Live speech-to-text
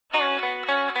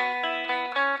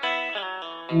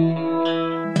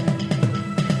You're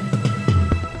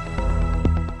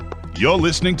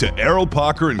listening to Errol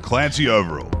Parker and Clancy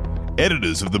Overall,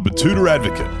 editors of the Betoota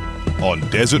Advocate, on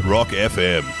Desert Rock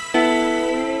FM.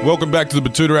 Welcome back to the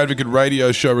Betoota Advocate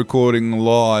radio show, recording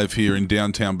live here in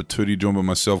downtown Betoota, joined by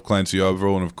myself, Clancy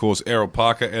Overall, and of course Errol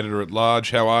Parker, editor at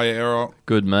large. How are you, Errol?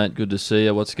 Good, mate. Good to see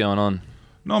you. What's going on?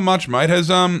 Not much, mate. Has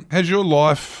your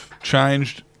life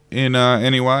changed in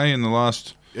any way in the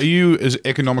last... Are you as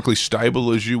economically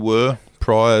stable as you were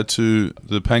prior to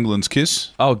the Pangolins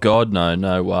kiss? Oh God,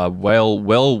 no.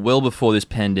 Well before this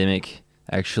pandemic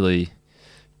actually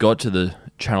got to the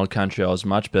Channel Country, I was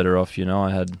much better off. You know,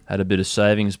 I had a bit of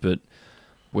savings, but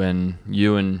when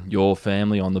you and your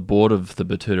family on the board of the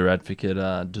Betoota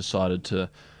Advocate decided to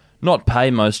not pay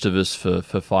most of us for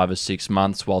 5 or 6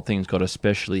 months while things got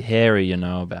especially hairy,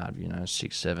 about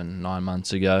 6, 7, 9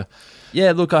 months ago.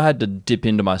 Yeah, look, I had to dip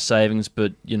into my savings,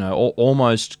 but,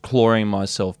 almost clawing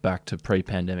myself back to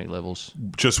pre-pandemic levels.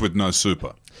 Just with no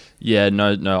super? Yeah,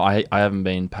 no, I haven't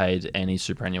been paid any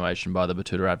superannuation by the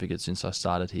Betoota Advocate since I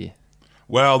started here.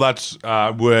 Well, that's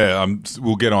where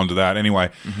we'll get on to that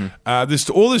anyway.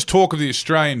 Mm-hmm. All this talk of the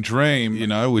Australian dream,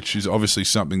 which is obviously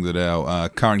something that our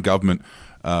current government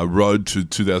rode to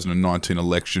 2019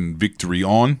 election victory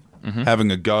on,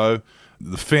 having a go.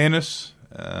 The fairness,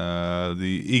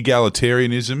 the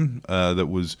egalitarianism that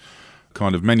was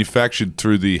kind of manufactured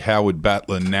through the Howard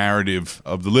Battler narrative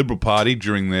of the Liberal Party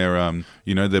during their,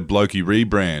 their blokey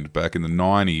rebrand back in the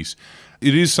 90s.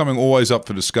 It is something always up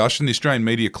for discussion. The Australian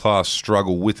media class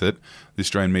struggle with it. The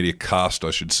Australian media cast,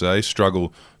 I should say,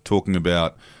 struggle talking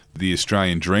about the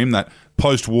Australian dream, that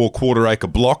post-war quarter-acre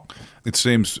block. It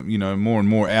seems, more and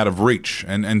more out of reach.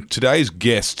 And today's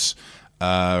guests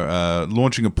are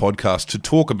launching a podcast to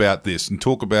talk about this and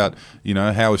talk about,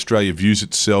 how Australia views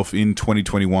itself in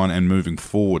 2021 and moving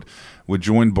forward. We're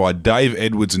joined by Dave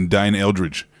Edwards and Dane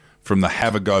Eldridge from the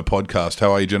Have a Go podcast.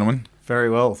 How are you, gentlemen? Very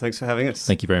well. Thanks for having us.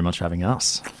 Thank you very much for having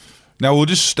us. Now, we'll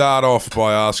just start off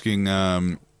by asking,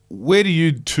 where do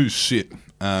you two sit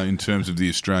in terms of the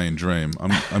Australian dream?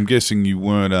 I'm guessing you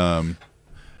weren't...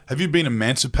 have you been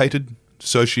emancipated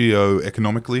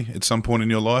socio-economically at some point in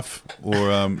your life?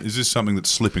 Or is this something that's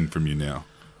slipping from you now?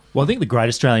 Well, I think the great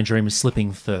Australian dream is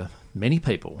slipping for many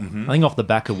people. Mm-hmm. I think off the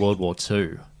back of World War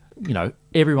II,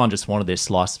 everyone just wanted their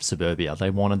slice of suburbia.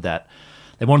 They wanted that.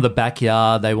 They wanted the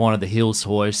backyard, they wanted the hills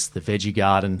hoist, the veggie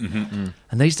garden. Mm-hmm.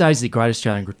 And these days, the great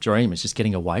Australian dream is just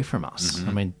getting away from us. Mm-hmm.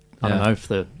 I mean, I don't know if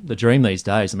the dream these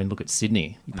days, look at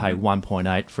Sydney. You pay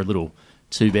 1.8 for a little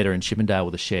two-bedder in Chippendale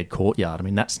with a shared courtyard. I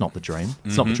mean, that's not the dream.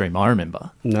 It's not the dream I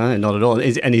remember. No, not at all.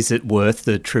 Is it worth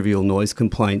the trivial noise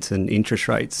complaints and interest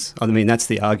rates? I mean, that's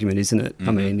the argument, isn't it? Mm-hmm.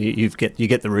 I mean, you get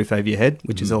the roof over your head,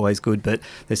 which is always good, but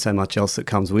there's so much else that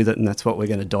comes with it, and that's what we're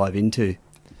going to dive into.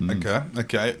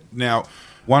 Okay. Now...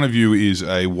 one of you is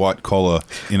a white-collar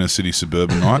inner-city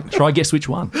suburbanite. Try guess which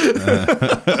one.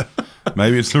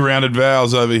 Maybe it's the rounded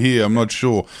vowels over here, I'm not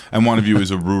sure. And one of you is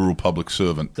a rural public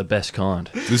servant. The best kind.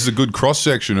 This is a good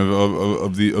cross-section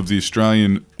of the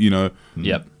Australian,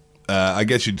 Yep. I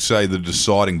guess you'd say the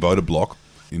deciding voter bloc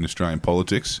in Australian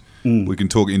politics. We can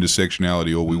talk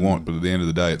intersectionality all we want, but at the end of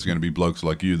the day, it's going to be blokes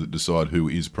like you that decide who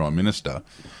is Prime Minister.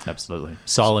 Absolutely.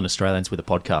 Silent Australians with a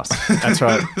podcast. That's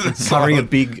right. Covering a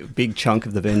big chunk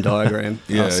of the Venn diagram.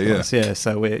 Yeah.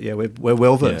 So we're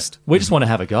well versed. We just want to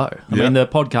have a go. I mean, the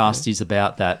podcast is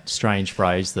about that strange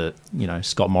phrase that,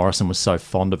 Scott Morrison was so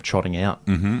fond of trotting out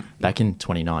back in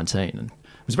 2019. And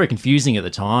it was very confusing at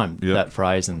the time, that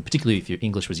phrase, and particularly if your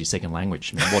English was your second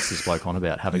language. I mean, what's this bloke on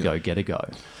about? Have a go, get a go.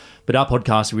 But our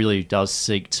podcast really does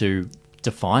seek to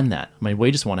define that. I mean,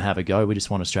 we just want to have a go. We just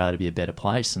want Australia to be a better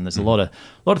place. And there's a lot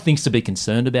of things to be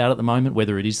concerned about at the moment,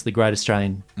 whether it is the great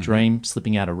Australian dream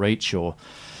slipping out of reach or,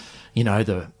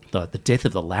 the death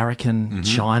of the larrikin,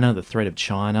 China, the threat of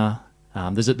China.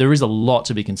 There is a lot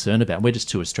to be concerned about. We're just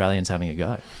two Australians having a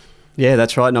go. Yeah,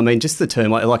 that's right. And I mean, just the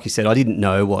term, like you said, I didn't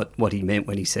know what he meant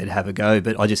when he said have a go,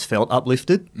 but I just felt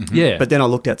uplifted. Mm-hmm. Yeah. But then I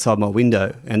looked outside my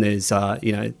window and there's,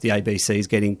 the ABC's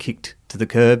getting kicked to the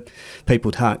curb.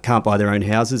 People can't buy their own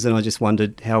houses. And I just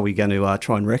wondered, how are we going to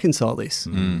try and reconcile this?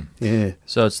 Mm. Yeah.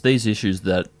 So it's these issues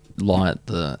that lie at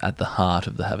the heart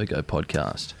of the Have a Go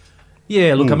podcast.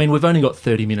 Yeah, look, I mean, we've only got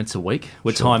 30 minutes a week.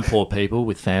 We're time-poor people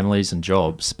with families and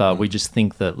jobs, but we just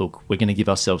think that, look, we're going to give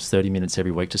ourselves 30 minutes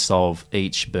every week to solve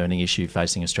each burning issue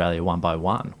facing Australia one by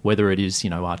one, whether it is,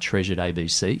 our treasured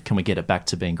ABC, can we get it back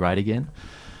to being great again?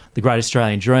 The great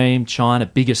Australian dream, China,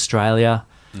 big Australia,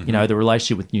 You know, the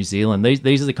relationship with New Zealand.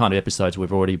 These are the kind of episodes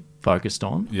we've already focused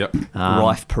on. Yep.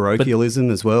 Rife parochialism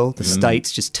as well. The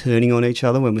states just turning on each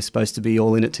other when we're supposed to be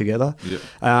all in it together. Yep.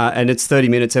 And it's 30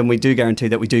 minutes, and we do guarantee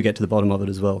that we do get to the bottom of it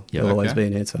as well. Yeah. There'll always Okay. be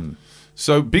an answer.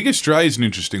 So Big Australia is an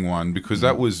interesting one because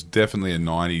that was definitely a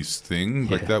 90s thing.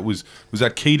 Like that was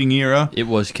that Keating era? It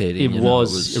was Keating. It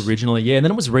was originally, yeah, and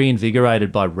then it was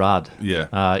reinvigorated by Rudd.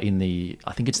 Yeah. In the,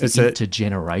 I think it's It's the a-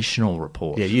 intergenerational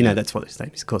report. Yeah, you know that's what his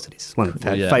name is. Of course it is. One of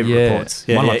the Yeah. favourite Yeah. reports.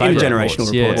 Yeah, One of my favourite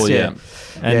intergenerational reports. reports. Yeah.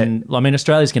 Yeah. And I mean,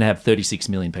 Australia's going to have 36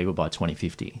 million people by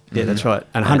 2050. Yeah, that's right.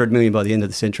 And 100 million by the end of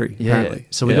the century, apparently.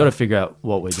 So we've got to figure out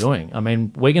what we're doing. I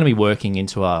mean, we're going to be working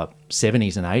into our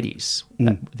 70s and 80s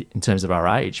in terms of our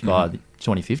age by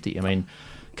 2050. I mean,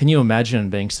 can you imagine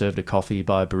being served a coffee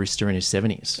by a barista in his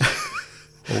 70s?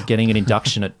 Or getting an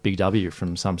induction at Big W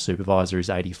from some supervisor who's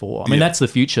 84. I mean, that's the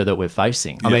future that we're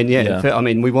facing. I mean, Yeah. I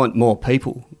mean, we want more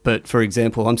people. But, for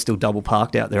example, I'm still double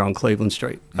parked out there on Cleveland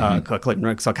Street, Cleveland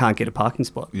Road, because I can't get a parking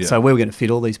spot. Yeah. So where are we going to fit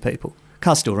all these people?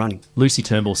 Car's still running. Lucy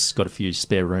Turnbull's got a few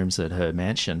spare rooms at her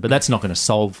mansion, but that's not going to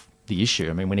solve the issue.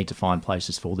 I mean, we need to find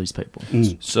places for all these people.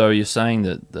 So you're saying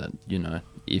that you know,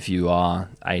 if you are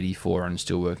 84 and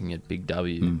still working at Big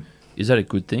W, is that a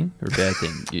good thing or a bad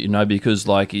thing? You know, because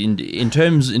like in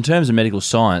terms of medical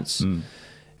science,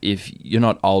 if you're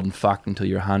not old and fucked until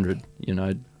you're 100, you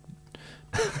know,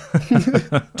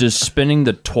 just spending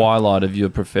the twilight of your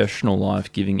professional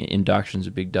life giving inductions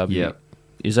at Big W, Yeah.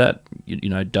 is that, you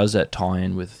know, does that tie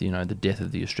in with, you know, the death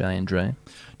of the Australian dream?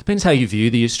 Depends how you view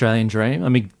the Australian dream. I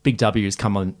mean, Big W has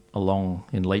come along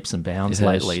in leaps and bounds It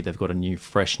has. lately. They've got a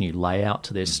fresh new layout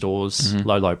to their stores,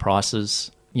 low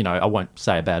prices. You know, I won't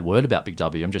say a bad word about Big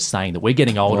W. I'm just saying that we're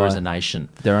getting older Right. as a nation.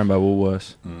 They're owned by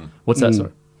Woolworths. What's that,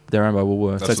 sorry? They're owned by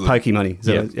Woolworths. So it's pokey money. Is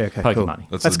that Yeah. it? Yeah, okay, Pokey cool. money.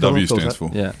 That's That's what the cool. W Cool. stands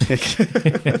for. Yeah.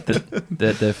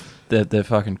 They're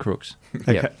fucking crooks.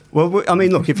 Okay. Yeah. Well, I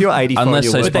mean, look, if you're 84 Unless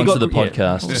and they you're But they sponsor got- the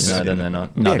podcast, you know, then they're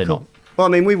not. No, Yeah, they're cool. not. Well, I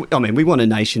mean, we want a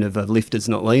nation of lifters,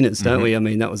 not leaners, don't we? I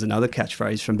mean, that was another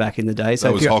catchphrase from back in the day. So That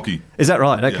if was you're- hockey. Is that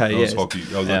right? Okay, that yeah. was hockey.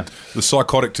 That was Yeah. the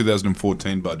psychotic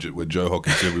 2014 budget where Joe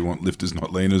Hockey said we want lifters,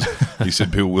 not leaners. He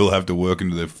said people will have to work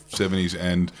into their 70s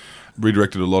and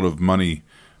redirected a lot of money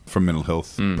from mental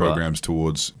health programs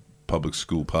towards public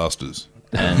school pastors.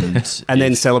 And And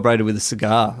then celebrated with a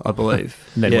cigar, I believe.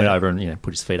 And then Yeah. went over and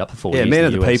put his feet up for 4 Yeah, years. man in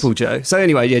of the US. people, Joe. So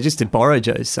anyway, yeah, just to borrow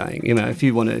Joe's saying, you know, if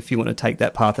you want to take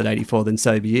that path at 84, then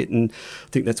so be it. And I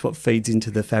think that's what feeds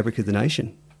into the fabric of the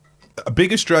nation. A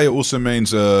big Australia also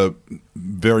means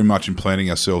very much implanting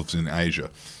ourselves in Asia.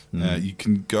 You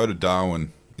can go to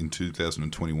Darwin in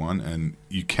 2021, and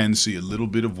you can see a little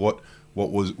bit of what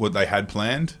they had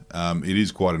planned. It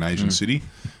is quite an Asian city.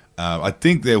 I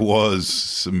think there was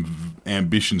some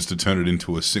ambitions to turn it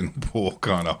into a Singapore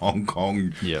kind of Hong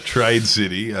Kong Yep. trade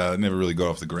city. Never really got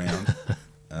off the ground.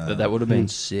 that would have been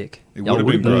sick. It That would have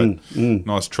been would've great.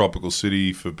 Nice tropical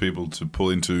city for people to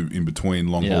pull into in between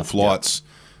long haul Yeah. flights.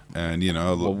 And, you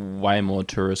know, Well, way more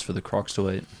tourists for the Crocs to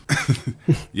eat.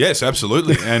 yes,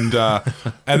 absolutely. And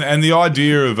and the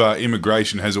idea of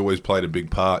immigration has always played a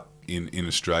big part in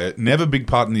Australia. Never a big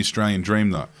part in the Australian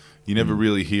dream, though. You never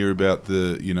really hear about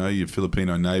your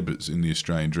Filipino neighbours in the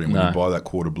Australian dream. When No. you buy that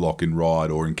quarter block in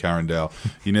Ryde or in Carindale,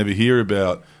 you never hear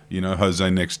about, Jose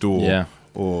next door Yeah.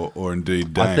 or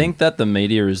indeed Dane. I think that the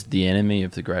media is the enemy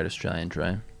of the great Australian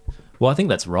dream. Well, I think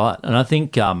that's right. And I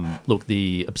think, look,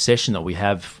 the obsession that we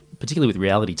have, particularly with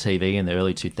reality TV in the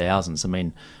early 2000s, I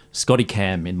mean, Scotty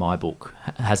Cam, in my book,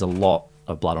 has a lot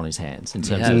of blood on his hands in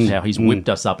terms of how he's whipped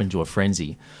us up into a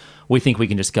frenzy. We think we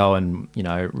can just go and,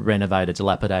 renovate a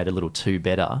dilapidated little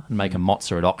two-bedder and make a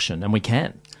mozza at auction, and we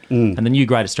can. And the new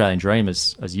great Australian dream,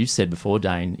 as you said before,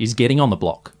 Dane, is getting on the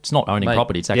block. It's not owning Mate,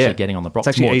 property, it's actually getting on the block. It's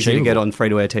actually more easier to get achievable. on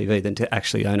free-to-air TV than to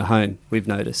actually own a home, we've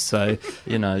noticed. So,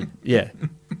 You know, yeah.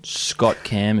 Scott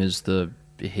Cam is the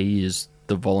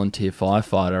volunteer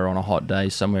firefighter on a hot day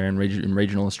somewhere in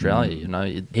regional Australia. You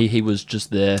know, he was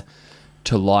just there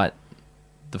to light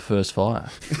the first fire.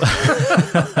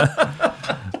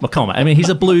 Well, come on, I mean, he's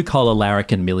a blue-collar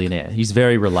larrikin millionaire. He's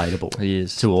very relatable He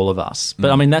is. to all of us.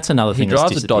 But, I mean, that's another He thing that's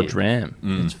drives a disappeared. Dodge Ram.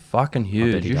 It's fucking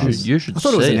huge. bet he You does. should I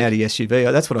thought it was see an Audi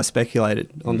SUV. That's what I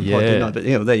speculated on the pod, didn't I? But,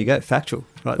 well, there you go, factual.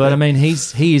 Right But there. I mean,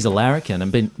 he is a larrikin,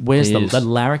 and where's He the is.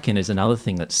 larrikin is another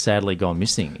thing that's sadly gone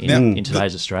missing Now, in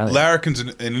today's Australia. Larrikin's an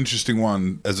interesting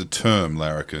one as a term,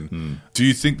 larrikin. Do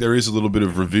you think there is a little bit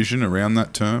of revision around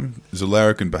that term? Is a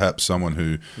larrikin perhaps someone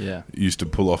who Yeah. used to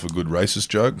pull off a good racist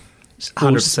joke?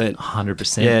 100%.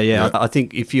 100%. Yeah. Yeah. I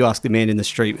think if you ask the man in the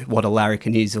street what a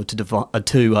larrikin is or to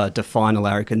define a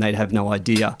larrikin, they'd have no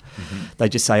idea. They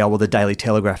just say, oh, well, the Daily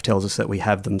Telegraph tells us that we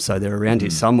have them, so they're around here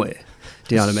somewhere.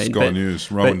 Do you know what I mean? Sky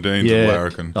News, Rowan Dean's yeah. a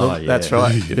larrikin. Oh, yeah. That's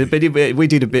right. But we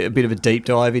did a bit of a deep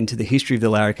dive into the history of the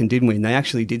larrikin, didn't we? And they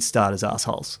actually did start as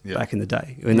arseholes back in the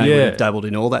day, when they would have dabbled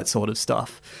in all that sort of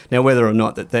stuff. Now, whether or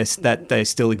not that they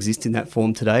still exist in that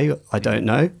form today, I don't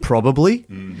know. Probably.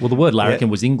 Well, the word larrikin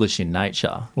was English in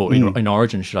nature, or in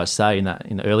origin, should I say, in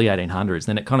the early 1800s.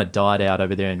 Then it kind of died out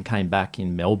over there and came back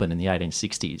in Melbourne in the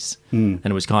 1860s. And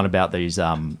it was kind of about these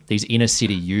inner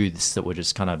city youths that were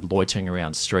just kind of loitering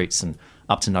around streets and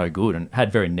up to no good, and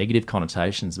had very negative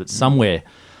connotations. But somewhere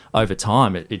over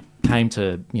time, it came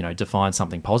to define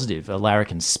something positive, a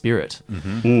larrikin spirit.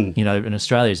 And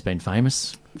Australia's been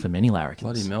famous for many larrikins.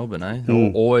 Bloody Melbourne,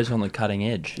 eh? Always on the cutting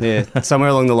edge. Yeah, somewhere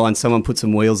along the line, someone put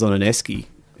some wheels on an esky,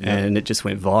 and it just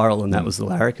went viral, and that was the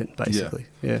larrikin, basically.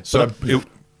 Yeah. So it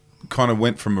kind of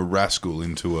went from a rascal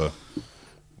into a...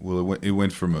 Well, it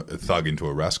went from a thug into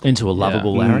a rascal. Into a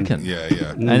lovable larrikin.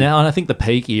 Yeah. And I think the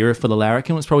peak era for the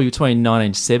larrikin was probably between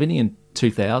 1970 and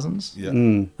 2000s.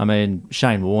 Yeah. I mean,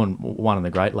 Shane Warne, one of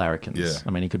the great larrikins. Yeah. I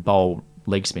mean, he could bowl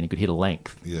leg spin, he could hit a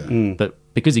length. Yeah. But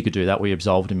because he could do that, we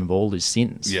absolved him of all his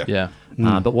sins. Yeah.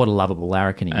 Yeah. But what a lovable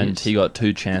larrikin he And is. he got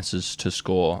 2 chances to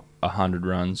score 100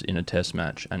 runs in a test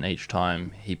match, and each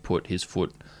time he put his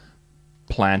foot,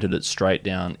 planted it straight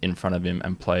down in front of him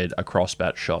and played a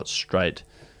crossbat shot straight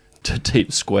to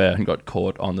deep square and got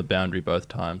caught on the boundary both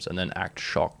times, and then act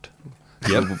shocked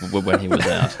when he was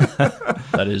out.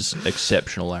 That is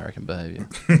exceptional larrikin behaviour.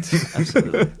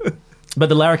 Absolutely. But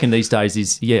the larrikin these days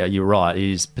is, you're right, it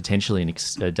is potentially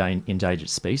an endangered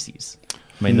species.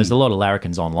 I mean, there's a lot of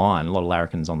larrikins online, a lot of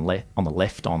larrikins on the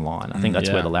left online. I think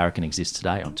that's where the larrikin exists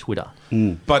today, on Twitter.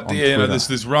 But there's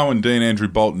this Rowan Dean, Andrew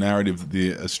Bolt narrative that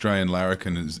the Australian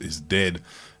larrikin is dead,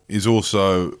 is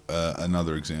also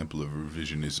another example of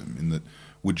revisionism, in that,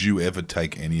 would you ever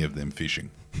take any of them fishing?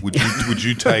 Would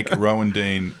you take Rowan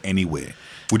Dean anywhere?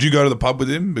 Would you go to the pub with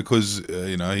him? Because,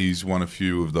 he's won a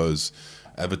few of those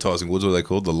advertising awards. What are they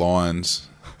called? The Lions,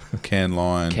 Can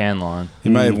Line. Can line. He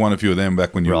may have won a few of them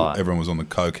back when everyone was on the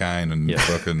cocaine and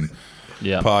fucking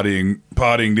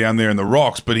partying down there in the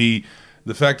rocks. But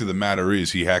the fact of the matter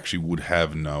is, he actually would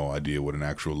have no idea what an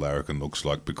actual larrikin looks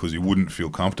like, because he wouldn't feel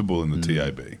comfortable in the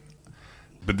TAB.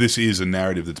 But this is a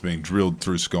narrative that's being drilled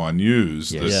through Sky News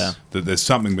that there's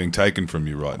something being taken from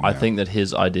you right now. I think that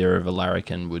his idea of a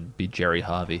larrikin would be Jerry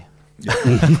Harvey.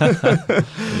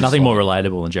 Nothing more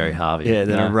relatable than Jerry Harvey. Yeah,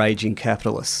 than a raging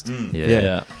capitalist.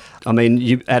 Yeah. I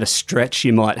mean, at a stretch,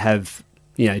 you might have,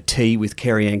 tea with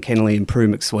Kerry Ann Kennelly and Prue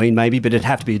McSween, maybe, but it'd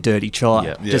have to be a dirty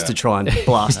chai just to try and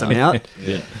blast them out.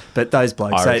 But those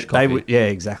blokes, they would,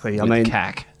 exactly. With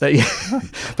cack.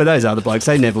 But those other blokes,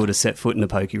 they never would have set foot in a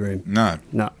pokey room. No.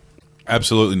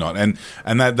 Absolutely not. And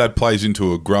that plays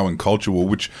into a growing culture war,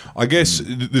 which I guess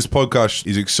this podcast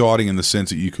is exciting in the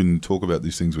sense that you can talk about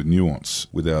these things with nuance,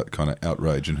 without kind of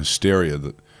outrage and hysteria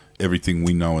that everything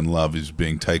we know and love is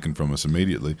being taken from us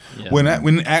immediately. Yeah. When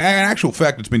in actual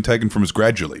fact, it's been taken from us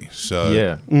gradually.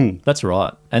 So that's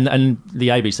right. And the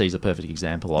ABC is a perfect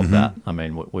example of that. I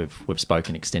mean, we've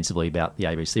spoken extensively about the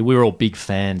ABC. We were all big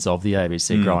fans of the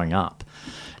ABC growing up,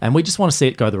 and we just want to see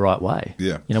it go the right way.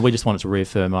 Yeah. We just want it to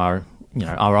reaffirm our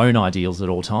own ideals at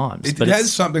all times. It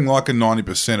has something like a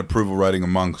 90% approval rating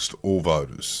amongst all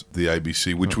voters, the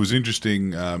ABC, which was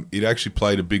interesting. It actually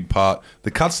played a big part.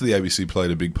 The cuts to the ABC played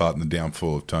a big part in the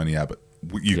downfall of Tony Abbott,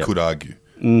 you could argue.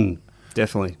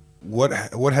 Definitely.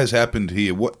 What has happened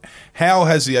here? How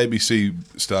has the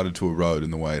ABC started to erode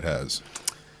in the way it has?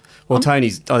 Well,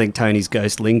 I think Tony's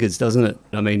ghost lingers, doesn't it?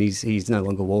 I mean, he's no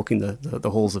longer walking the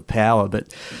halls of power,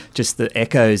 but just the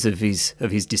echoes of his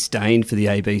disdain for the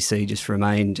ABC just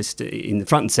remain just in the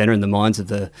front and centre in the minds of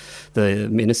the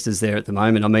ministers there at the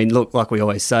moment. I mean, look, like we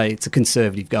always say, it's a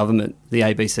Conservative government. The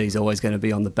ABC is always going to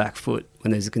be on the back foot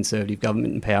when there's a Conservative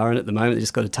government in power, and at the moment they've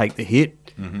just got to take the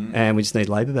hit, and we just need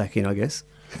Labor back in, I guess.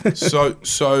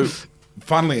 So,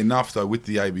 funnily enough, though, with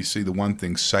the ABC, the one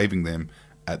thing saving them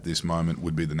at this moment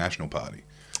would be the National Party.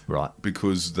 Right.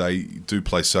 Because they do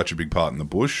play such a big part in the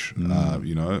bush.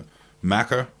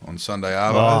 Macca on Sunday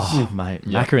Arvos. Oh, mate.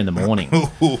 Macca in the morning.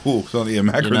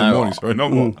 Macca in the morning. Sorry,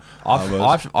 not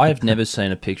what? I've never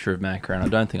seen a picture of Macca, and I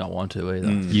don't think I want to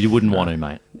either. You wouldn't want to,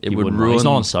 mate. It would ruin. He's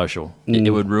not on social. It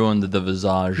would ruin the visage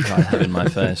I have in my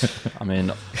face. I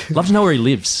mean, love to know where he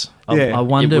lives. I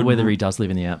wonder whether he does live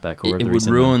in the outback or it would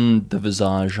ruin the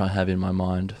visage I have in my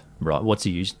mind. Right.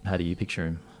 How do you picture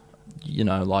him?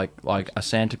 Like a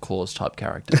Santa Claus type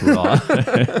character.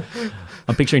 Right.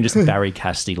 I'm picturing just Barry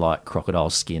Cassidy like crocodile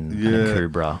skin and a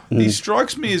Cobra. He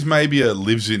strikes me as maybe a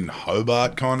lives in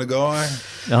Hobart kind of guy.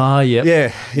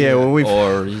 Yeah. Well,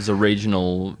 or he's a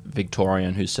regional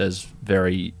Victorian who says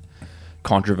very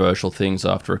controversial things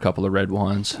after a couple of red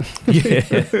wines.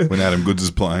 When Adam Goods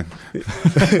is playing.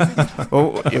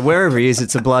 Well, wherever he is,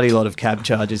 it's a bloody lot of cab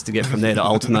charges to get from there to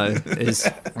Ultimo. Is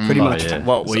pretty much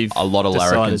what we've a lot of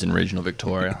larrikins decided. in regional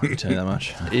Victoria. I can tell you that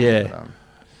much. Yeah.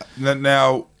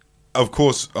 Now, of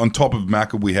course, on top of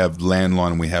Macca, we have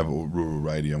Landline and we have Rural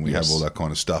Radio and we have all that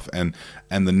kind of stuff. And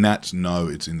the Nats know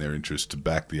it's in their interest to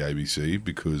back the ABC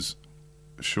because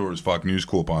sure as fuck News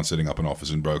Corp aren't setting up an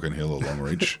office in Broken Hill or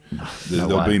Longreach.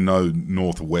 There'll be no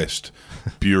Northwest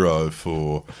bureau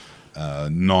for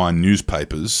 9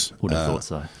 newspapers. Would have thought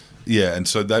so. Yeah, and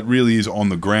so that really is on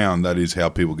the ground. That is how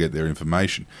people get their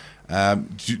information.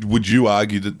 Would you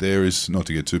argue that there is, not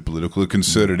to get too political, a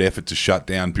concerted effort to shut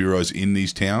down bureaus in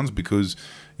these towns? Because,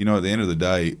 you know, at the end of the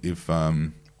day, if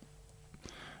Rhonda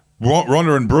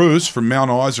and Bruce from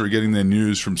Mount Isa are getting their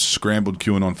news from scrambled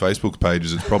QAnon Facebook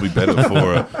pages, it's probably better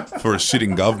for a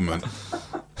sitting government.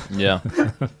 Yeah.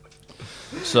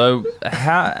 So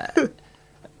how?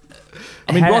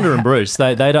 I mean, Rhonda and Bruce,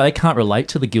 they can't relate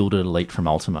to the gilded elite from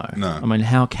Ultimo. No. I mean,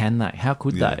 how can they? How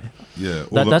could they? Yeah,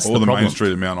 That's or the the problem. main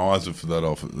street of Mount Isa for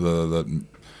that.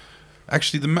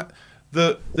 Actually,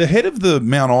 the head of the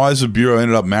Mount Isa bureau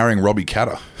ended up marrying Robbie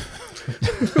Katter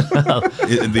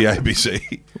in the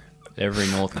ABC. Every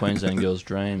North Queensland girl's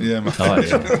dream. Yeah, mate. Oh,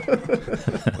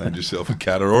 yeah. Land yourself a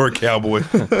Katter or a cowboy.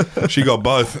 She got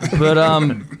both. But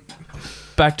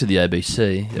back to the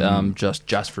ABC,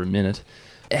 just for a minute.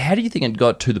 How do you think it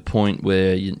got to the point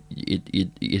where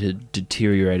it had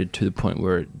deteriorated to the point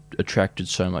where it attracted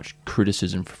so much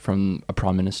criticism from a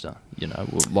prime minister? You know,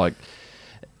 like,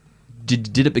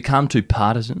 did it become too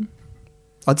partisan?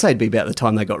 I'd say it'd be about the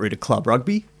time they got rid of club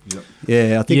rugby. Yep.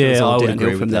 Yeah, I think it was Yeah, all I would downhill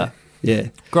agree from with there. that. Yeah.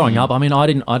 Growing up, I mean, I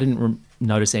didn't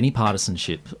notice any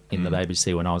partisanship in the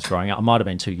BBC when I was growing up. I might have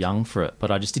been too young for it,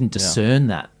 but I just didn't discern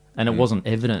that, and it wasn't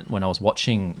evident when I was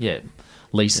watching.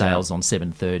 Lee Sales on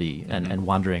 7:30 and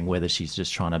wondering whether she's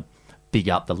just trying to big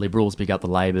up the Liberals, big up the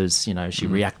Labors. You know, is she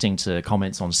reacting to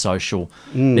comments on social?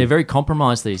 They're very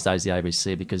compromised these days, the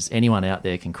ABC, because anyone out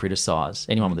there can criticise.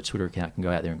 Anyone with a Twitter account can go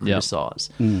out there and criticise.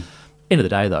 End of the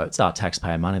day, though, it's our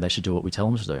taxpayer money. They should do what we tell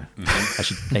them to do. They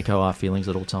should echo our feelings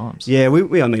at all times. Yeah,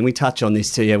 we touch on this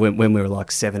too. Yeah, when we were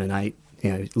like 7 and 8,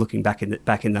 you know, looking back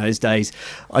in those days,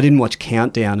 I didn't watch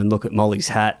Countdown and look at Molly's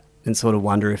hat and sort of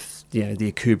wonder if, you know,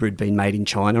 the Akuba had been made in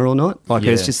China or not. Like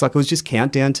it was just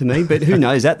Countdown to me. But who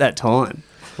knows? At that time,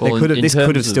 Well, this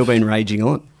could have still been raging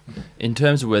on. In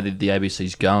terms of where the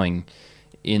ABC's going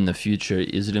in the future,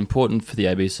 is it important for the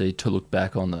ABC to look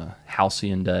back on the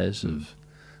halcyon days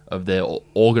of their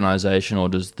organisation, or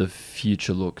does the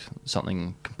future look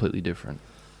something completely different?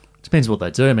 Depends what they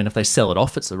do. I mean, if they sell it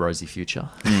off, it's a rosy future.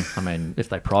 I mean, if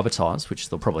they privatise, which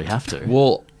they'll probably have to.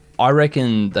 Well, I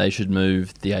reckon they should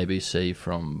move the ABC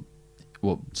from,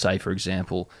 well, say, for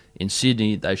example, in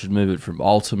Sydney, they should move it from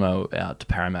Ultimo out to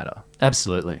Parramatta.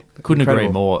 Absolutely. Couldn't agree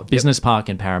more. Business Park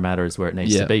in Parramatta is where it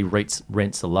needs Yeah. to be.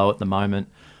 Rents are low at the moment.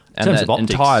 In And terms that of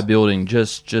optics, entire building,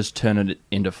 just turn it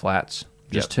into flats.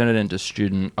 Just Yep. turn it into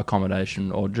student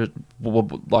accommodation, or just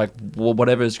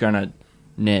whatever is going to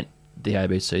net the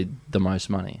ABC the most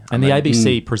money. and the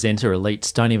ABC presenter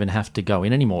elites don't even have to go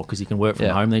in anymore because you can work from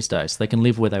Yeah. home these days. They can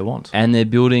live where they want. And they're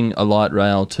building a light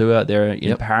rail too out there in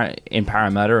Yep. in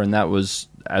Parramatta, and that was,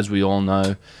 as we all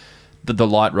know, that the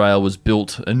light rail was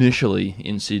built initially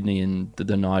in Sydney in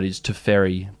the 90s to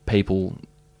ferry people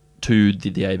to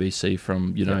the ABC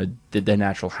from, you know, their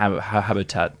natural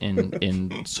habitat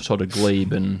in sort of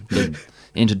Glebe and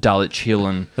into Dulwich Hill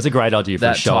and That's a great idea for a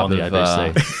that show type on the of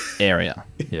ABC. area.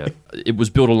 Yeah. It was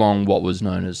built along what was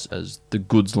known as the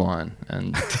goods line,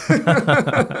 and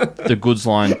the goods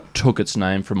line took its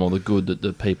name from all the good that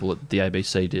the people at the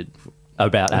ABC did.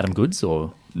 About Adam Goods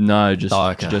or... No, just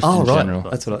okay. just Oh, in right. general.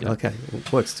 That's what okay. Well,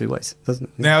 it works two ways, doesn't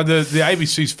it? Now, the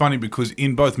ABC's funny because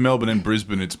in both Melbourne and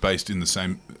Brisbane, it's based in the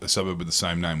same suburb with the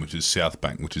same name, which is South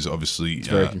Bank, which is obviously... It's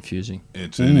very confusing.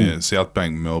 It's in South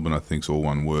Bank, Melbourne, I think, is all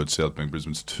one word. South Bank,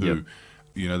 Brisbane's two. Yep.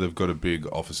 You know, they've got a big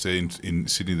office there. In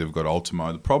Sydney, they've got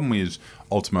Ultimo. The problem is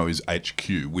Ultimo is HQ,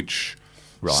 which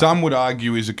some would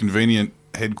argue is a convenient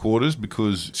headquarters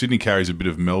because Sydney carries a bit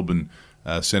of Melbourne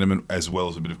sentiment as well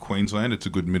as a bit of Queensland. It's a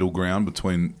good middle ground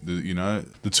between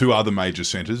the two other major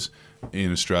centres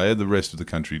in Australia. The rest of the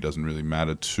country doesn't really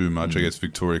matter too much. I guess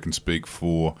Victoria can speak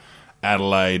for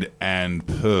Adelaide and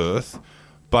Perth,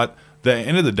 but the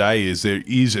end of the day is there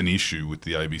is an issue with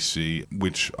the ABC,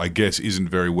 which I guess isn't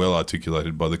very well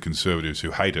articulated by the Conservatives who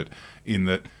hate it, in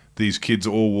that these kids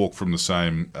all walk from the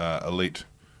same elite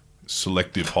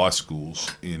selective high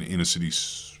schools in inner city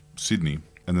Sydney,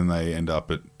 and then they end up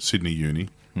at Sydney Uni,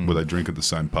 where they drink at the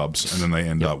same pubs, and then they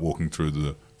end up walking through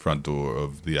the front door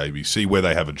of the ABC, where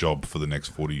they have a job for the next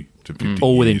 40 to 50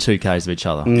 All within years. 2 Ks of each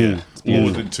other. Yeah, all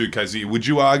within 2 Ks a year. Would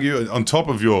you argue, on top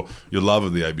of your love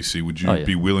of the ABC, would you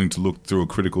be willing to look through a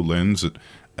critical lens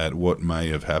at what may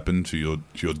have happened to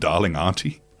your darling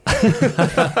auntie?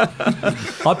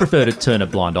 I prefer to turn a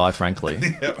blind eye, frankly.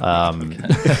 But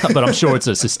I'm sure it's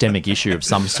a systemic issue of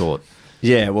some sort.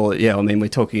 Yeah, well, yeah, I mean, we're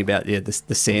talking about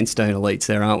the sandstone elites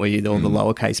there, aren't we? All the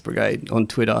lowercase brigade on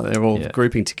Twitter. They're all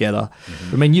grouping together.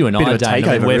 I mean, you and Bit I, of a Dane,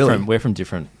 takeover, really. we're from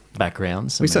different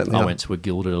backgrounds. We certainly I are. went to a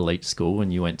gilded elite school,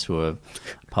 and you went to a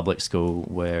public school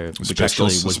which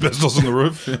Asbestos on the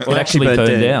roof. it actually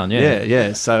burned down.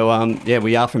 Yeah. So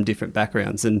we are from different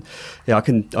backgrounds, and I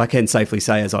can safely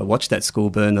say, as I watched that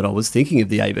school burn, that I was thinking of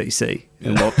the ABC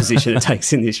and what position it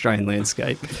takes in the Australian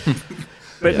landscape.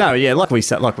 But no, like we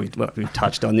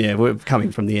touched on, we're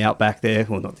coming from the outback there,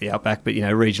 well, not the outback, but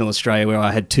regional Australia, where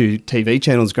I had 2 TV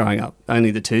channels growing up,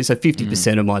 only the 2, so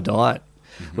 50% of my diet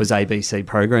was ABC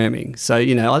programming. So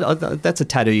that's a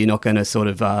tattoo you're not going to sort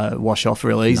of wash off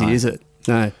real easy, is it?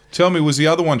 No. Tell me, was the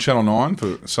other one Channel 9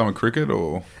 for summer cricket,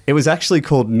 or? It was actually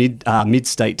called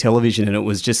Mid-State Television, and it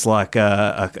was just like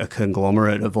a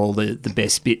conglomerate of all the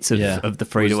best bits of the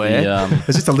free-to-air. It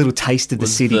was just a little taste of the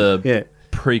city.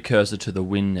 Precursor to the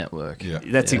WIN network. Yeah,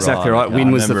 that's exactly right.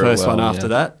 WIN was the first one after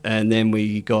that. that, and then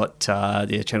we got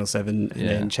Channel 7, and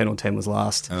then Channel 10 was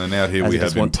last. And then out here we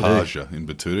have Impaja in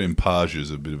Batuta. Impaja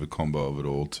is a bit of a combo of it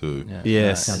all too. Yeah.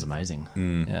 Yes. Sounds amazing.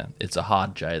 Yeah, it's a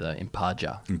hard J though,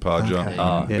 Impaja.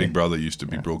 Impaja. Okay. Big Brother used to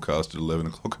be broadcast at 11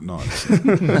 o'clock at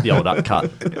night. The old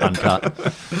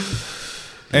uncut.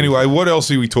 Anyway, what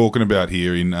else are we talking about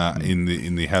here in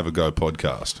the Have a Go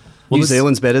podcast? New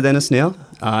Zealand's better than us now.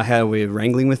 How we're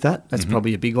wrangling with that, that's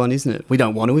probably a big one, isn't it? We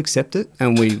don't want to accept it,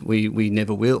 and we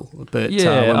never will. But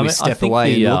when we step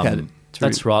away and look at it.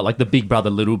 That's right. Like the big brother,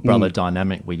 little brother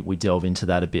dynamic, we delve into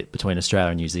that a bit between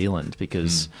Australia and New Zealand,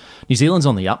 because New Zealand's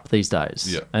on the up these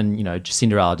days. Yeah. And,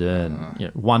 Jacinda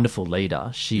Ardern, wonderful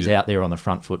leader. She's out there on the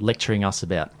front foot lecturing us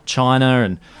about China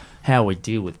and how we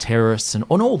deal with terrorists and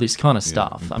on all this kind of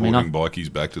stuff. Deporting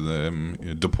bikies back to them,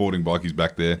 deporting bikies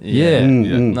back there.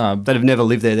 No, that have never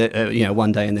lived there,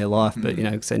 one day in their life, but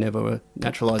because they never were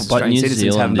naturalised Australian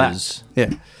citizens, have them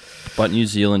back. But New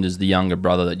Zealand is the younger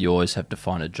brother that you always have to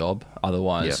find a job.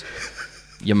 Otherwise,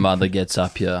 your mother gets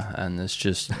up here, and it's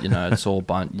just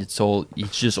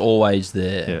it's just always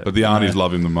there. Yeah. But the aunties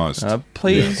love him the most.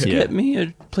 Please get me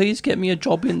a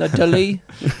job in the Delhi.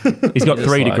 He's got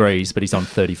 3 degrees, but he's on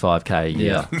 35k a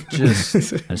year.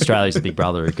 Just And Australia's a big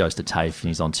brother who goes to TAFE and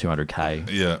he's on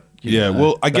 200k.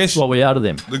 Well, I guess That's what we're out of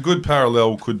them. the good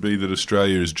parallel could be that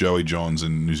Australia is Joey Johns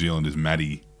and New Zealand is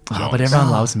Matty Johns. But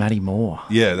everyone loves Matty more.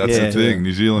 Yeah, that's the thing. Yeah.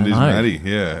 New Zealand is know. Matty,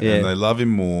 and they love him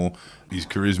more. He's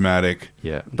charismatic.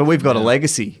 Yeah. But we've got a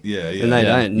legacy. And they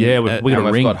don't. Yeah, we got a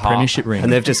we've ring, got half. premiership ring.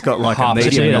 And they've just got like a half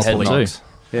media Jacinda's monopoly. head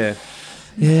too. Yeah.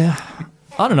 Yeah.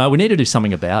 I don't know. We need to do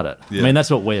something about it. Yeah. I mean,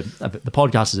 that's what the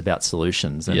podcast is about,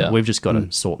 solutions. And we've just got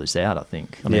to sort this out, I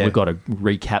think. I mean, we've got to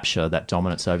recapture that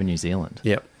dominance over New Zealand.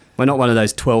 Yep. We're not one of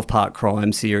those 12-part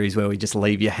crime series where we just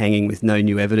leave you hanging with no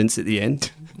new evidence at the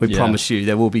end. We promise you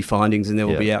there will be findings and there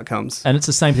will be outcomes. And it's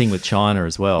the same thing with China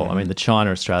as well. I mean, the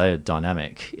China-Australia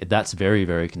dynamic, that's very,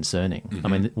 very concerning. I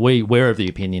mean, we're of the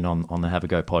opinion on the Have a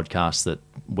Go podcast that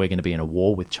we're going to be in a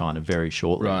war with China very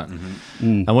shortly. right.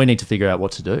 And we need to figure out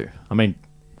what to do. I mean,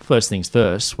 first things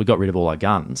first, we got rid of all our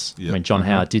guns. Yep. I mean, John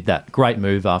Howard did that great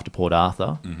move after Port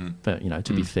Arthur. But,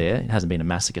 to be fair, it hasn't been a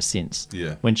massacre since.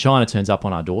 Yeah. When China turns up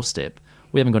on our doorstep,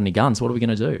 we haven't got any guns. What are we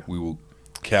going to do? We will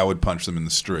coward punch them in the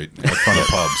street in front of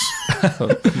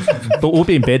pubs. But we'll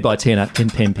be in bed by 10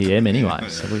 p.m. anyway.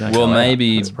 So we don't Well, go out.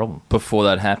 maybe That's a problem. before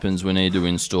that happens, we need to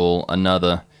install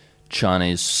another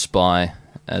Chinese spy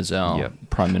as our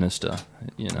prime minister.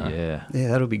 Yeah. Yeah,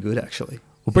 that'll be good, actually.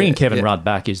 Well, bringing Kevin yeah. Rudd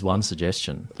back is one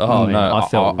suggestion. Oh, no, I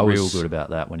felt I real was- good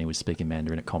about that when he was speaking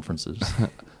Mandarin at conferences.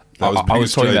 That was I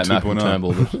was talking about Australia Malcolm 2.0.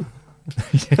 Turnbull.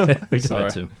 We did Sorry.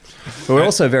 that too. But we're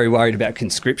also very worried about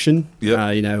conscription.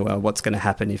 Yep. What's going to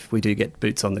happen if we do get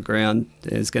boots on the ground.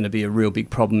 There's going to be a real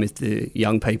big problem if the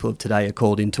young people of today are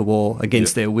called into war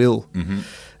against their will.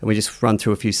 And we just run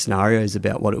through a few scenarios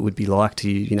about what it would be like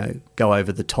to, go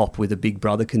over the top with a Big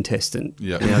Brother contestant.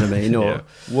 Yeah. You know what I mean? Or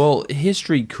Well,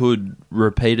 history could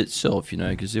repeat itself,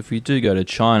 because if we do go to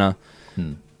China,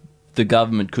 the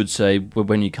government could say, well,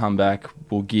 when you come back,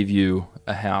 we'll give you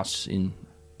a house in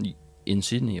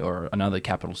Sydney or another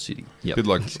capital city. Yep. Bit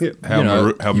like how You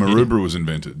know, how Maroubra was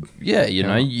invented. Yeah,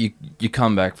 you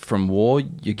come back from war,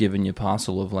 you're given your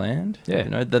parcel of land.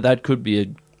 Yeah. That could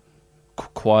be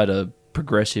quite a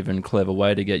progressive and clever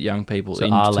way to get young people So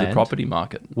into our the land? property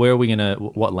market. Where are we going to,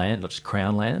 what land? Just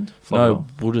Crown land? No,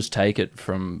 we'll just take it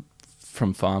from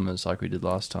farmers like we did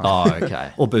last time. Oh,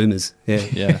 okay. Or boomers. Yeah.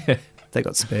 Yeah. They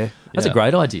got spare. That's Yeah. a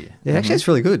great idea. Yeah, actually, it's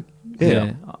really good.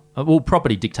 Yeah. Well,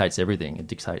 property dictates everything. It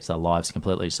dictates our lives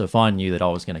completely. So if I knew that I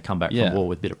was going to come back Yeah. from war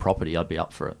with a bit of property, I'd be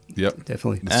up for it. Yep.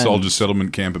 Definitely. The soldier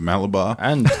settlement camp at Malabar.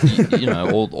 And you know,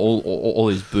 all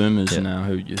these boomers now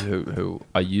who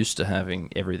are used to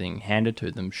having everything handed to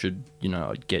them should, you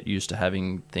know, get used to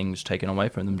having things taken away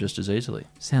from them just as easily.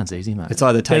 Sounds easy, mate. It's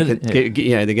either Better taken, than-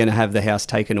 you know, they're going to have the house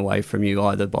taken away from you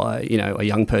either by, you know, a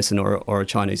young person or a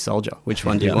Chinese soldier. Which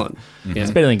one do you want? Yeah.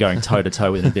 It's better than going toe to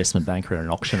toe with an investment banker at an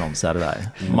auction on Saturday.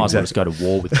 Might as well just go to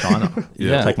war with China.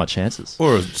 Yeah. Take my chances.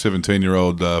 Or a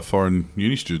 17-year-old foreign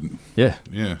uni student. Yeah.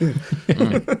 Yeah.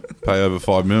 Pay over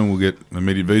 $5 million, we'll get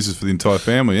immediate visas for the entire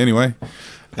family. Anyway.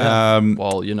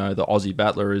 While, you know, the Aussie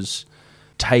battler is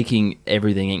taking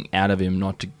everything out of him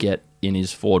not to get in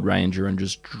his Ford Ranger and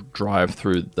just drive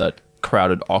through that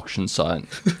crowded auction site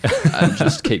and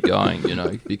just keep going, you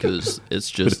know, because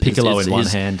it's just With a piccolo it's in one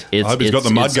his- hand. It's, I hope he's got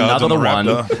the mud it's guards on the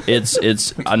another one. Raptor.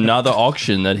 It's another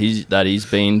auction that he's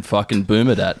been fucking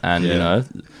boomered at, and you know,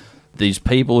 these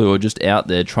people who are just out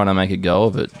there trying to make a go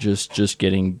of it, just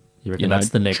getting You reckon that's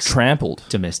the next trampled.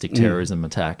 domestic terrorism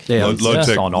attack? Yeah.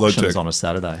 Low-tech- on auctions low-tech. on a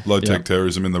Saturday. Low-tech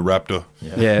terrorism in the Raptor.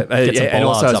 Yeah, Get some and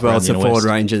also bollards as up well, around it's the a inner Ford west.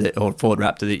 Ranger or Ford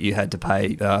Raptor that you had to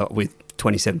pay with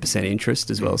 27%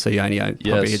 interest as well. So you only probably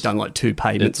Yes. had done like 2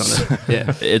 payments on it.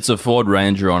 Yeah. It's a Ford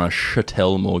Ranger on a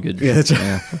Chattel mortgage. Yeah, that's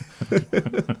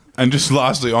right. And just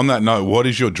lastly, on that note, what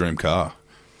is your dream car?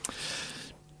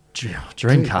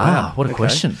 Dream car. What a Okay.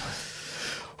 question.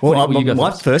 Well, What do you go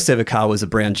my first? first ever car was a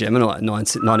brown Gemini in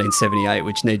 1978,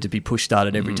 which needed to be push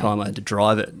started every time I had to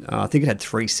drive it. I think it had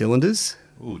 3 cylinders.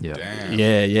 Ooh, Yeah.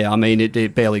 damn. Yeah. I mean,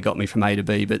 it barely got me from A to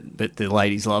B, but the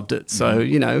ladies loved it. So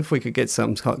you know, if we could get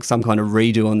some kind of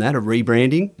redo on that, a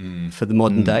rebranding for the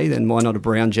modern day, then why not a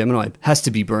brown Gemini? It has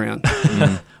to be brown.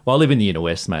 Well, I live in the inner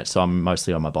west, mate, so I'm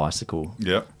mostly on my bicycle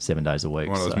Yep. 7 days a week.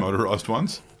 One of those so- motorised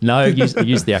ones. No, I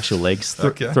use the actual legs.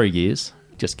 Okay. 3 gears.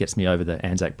 Just gets me over the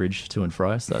Anzac Bridge to and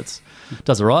fro. So it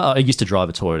does all right. I used to drive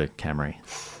a Toyota Camry,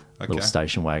 little Okay.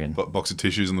 station wagon. Box of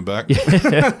tissues in the back.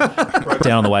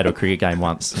 Down on the way to a cricket game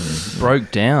once. And, Broke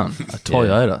down a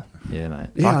Toyota. yeah, mate.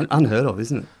 Yeah, unheard of,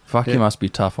 isn't it? Fuck, you must be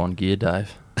tough on gear,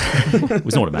 Dave. It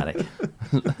was an automatic.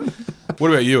 What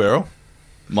about you, Errol?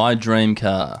 My dream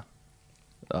car,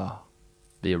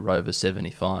 be a Rover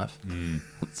 75.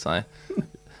 Let's say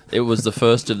it was the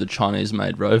first of the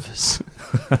Chinese-made Rovers.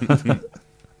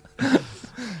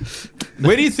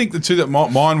 Where do you think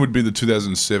mine would be the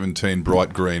 2017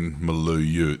 bright green Maloo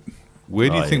Ute? Where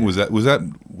do you think yeah.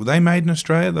 were they made in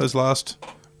Australia? Those last?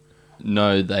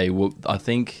 No, they were. I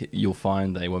think you'll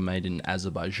find they were made in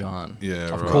Azerbaijan.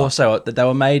 Yeah, of right. course they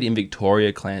were made in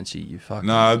Victoria, Clancy. You fucking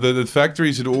No, the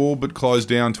factories had all but closed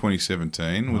down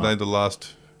 2017. Were they the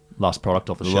last? Last product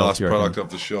off the The shelf. last you reckon? product off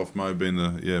the shelf might have been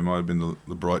the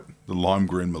lime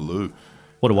green Maloo.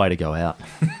 What a way to go out.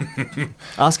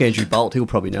 Ask Andrew Bolt; he'll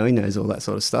probably know. He knows all that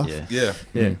sort of stuff. Yeah.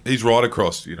 Yeah. He's right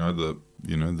across.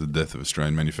 The death of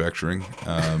Australian manufacturing,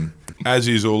 as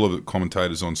is all of the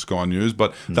commentators on Sky News.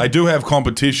 But they do have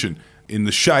competition in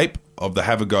the shape of the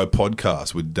Have a Go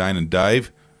podcast with Dane and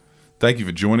Dave. Thank you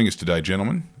for joining us today,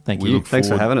 gentlemen. Thank you. Thanks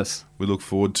for having us. We look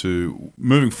forward to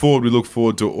moving forward. We look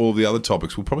forward to all the other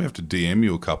topics. We'll probably have to DM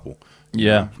you a couple.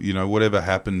 Yeah. Whatever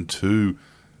happened to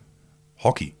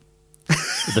hockey.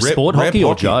 The sport hockey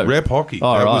or Joe? Rep hockey.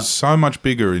 Oh, that right. was so much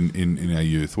bigger in our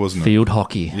youth, wasn't it? Field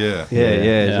hockey. Yeah.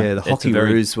 Yeah. The It's hockey a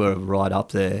very- roos were right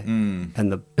up there, and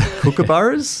the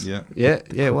kookaburras. Yeah.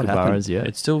 yeah. What happened? Bars, yeah.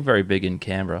 It's still very big in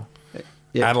Canberra.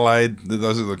 Yeah. Adelaide,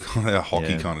 those are our hockey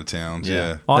Yeah. kind of towns.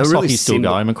 Yeah. Ice They're really hockey's still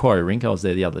similar. going. Macquarie Rink, I was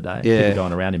there the other day. Yeah. People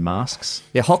going around in masks.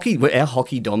 Yeah, our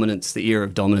hockey dominance, the era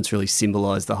of dominance, really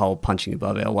symbolised the whole punching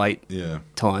above our weight Yeah.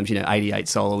 times. 88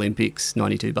 Seoul Olympics,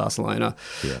 92 Barcelona,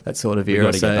 Yeah. that sort of We've era.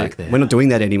 got to get back there. We're not doing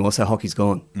that anymore, so hockey's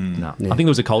gone. No. Yeah. I think there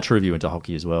was a culture review into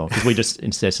hockey as well, because we're just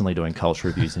incessantly doing culture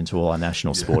reviews into all our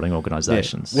national sporting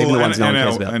organisations. Even the ones no one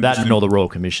cares about. That and all the royal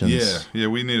commissions. Yeah.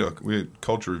 We need a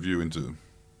culture review into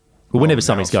But whenever Oh,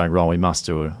 something's house. going wrong, we must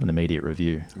do an immediate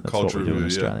review. That's culture what we do in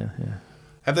review, yeah. Australia. Yeah.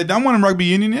 Have they done one in rugby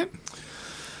union yet?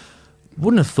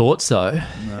 Wouldn't have thought so.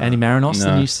 Andy Marinos, the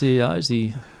No. new CEO, is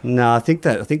he? No, I think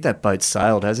that boat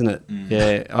sailed, hasn't it?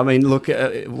 Yeah. I mean, look,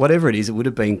 whatever it is, it would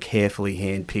have been carefully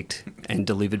handpicked and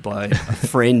delivered by a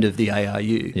friend of the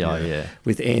ARU. Yeah.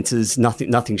 With answers,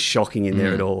 nothing shocking in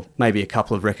there at all. Maybe a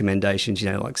couple of recommendations,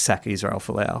 like sack Israel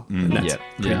Folau. And that's Yeah.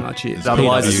 pretty Yeah. much it. It's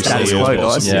Otherwise, peanuts the status usually quo,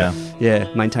 as guys. possible. Yeah.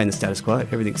 Yeah, maintain the status quo.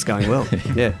 Everything's going well.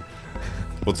 Yeah.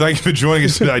 Well, thank you for joining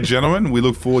us today, gentlemen. We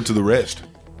look forward to the rest.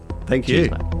 Thank you.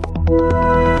 Cheers,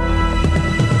 mate.